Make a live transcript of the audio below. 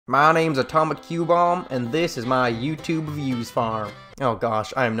My name's Atomic QBomb, and this is my YouTube views farm. Oh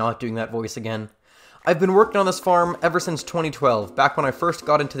gosh, I am not doing that voice again. I've been working on this farm ever since 2012, back when I first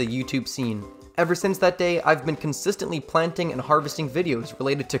got into the YouTube scene. Ever since that day, I've been consistently planting and harvesting videos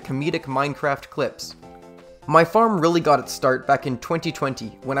related to comedic Minecraft clips. My farm really got its start back in 2020,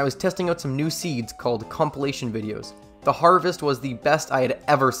 when I was testing out some new seeds called compilation videos. The harvest was the best I had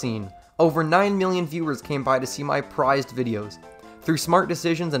ever seen. Over 9 million viewers came by to see my prized videos. Through smart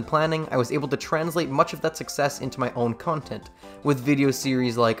decisions and planning, I was able to translate much of that success into my own content, with video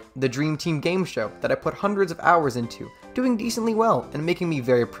series like the Dream Team Game Show that I put hundreds of hours into, doing decently well and making me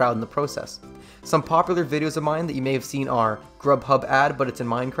very proud in the process. Some popular videos of mine that you may have seen are Grubhub ad but it's in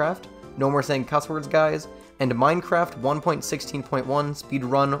Minecraft, No More Saying Cuss Words Guys, and Minecraft 1.16.1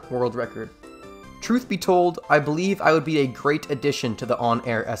 Speedrun World Record. Truth be told, I believe I would be a great addition to the On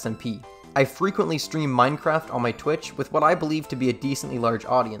Air SMP. I frequently stream Minecraft on my Twitch with what I believe to be a decently large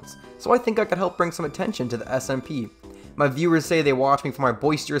audience, so I think I could help bring some attention to the SMP. My viewers say they watch me for my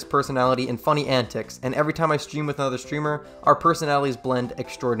boisterous personality and funny antics, and every time I stream with another streamer, our personalities blend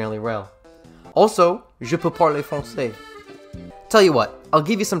extraordinarily well. Also, je peux parler français. Tell you what, I'll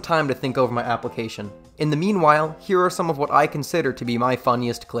give you some time to think over my application. In the meanwhile, here are some of what I consider to be my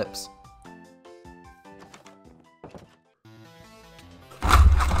funniest clips.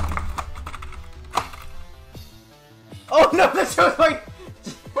 Oh no, this was like...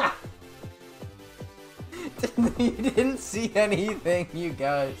 You didn't see anything, you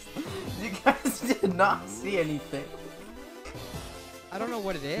guys. You guys did not see anything. I don't know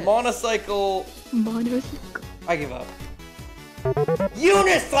what it is. Monocycle. Monocycle. I give up.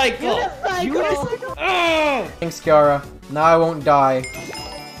 Unicycle! Unicycle! Thanks, Kiara. Now I won't die.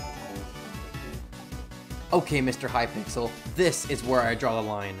 Okay, Mr. Hypixel, this is where I draw the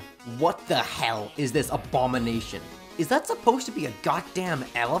line. What the hell is this abomination? Is that supposed to be a goddamn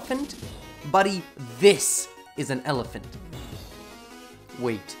elephant? Buddy, this is an elephant.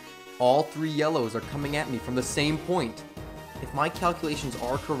 Wait, all three yellows are coming at me from the same point. If my calculations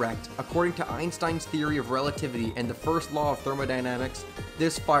are correct, according to Einstein's theory of relativity and the first law of thermodynamics,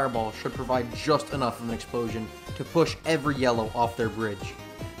 this fireball should provide just enough of an explosion to push every yellow off their bridge.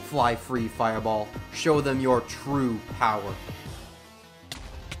 Fly free, fireball. Show them your true power.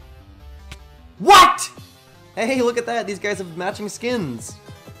 What?! Hey, look at that, these guys have matching skins.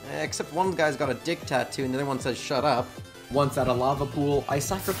 Except one guy's got a dick tattoo and the other one says shut up. Once at a lava pool, I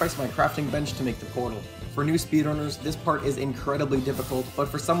sacrificed my crafting bench to make the portal. For new speedrunners, this part is incredibly difficult, but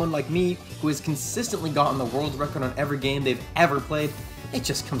for someone like me, who has consistently gotten the world record on every game they've ever played, it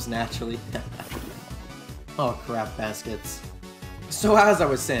just comes naturally. Oh crap, baskets. So as I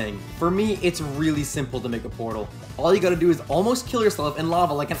was saying, for me, it's really simple to make a portal. All you gotta do is almost kill yourself in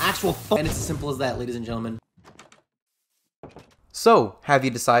lava like an actual and it's as simple as that, ladies and gentlemen. So, have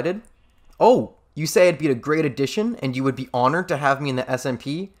you decided? Oh, you say I'd be a great addition and you would be honored to have me in the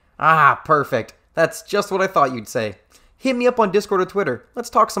SMP? Ah, perfect. That's just what I thought you'd say. Hit me up on Discord or Twitter.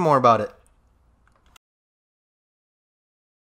 Let's talk some more about it.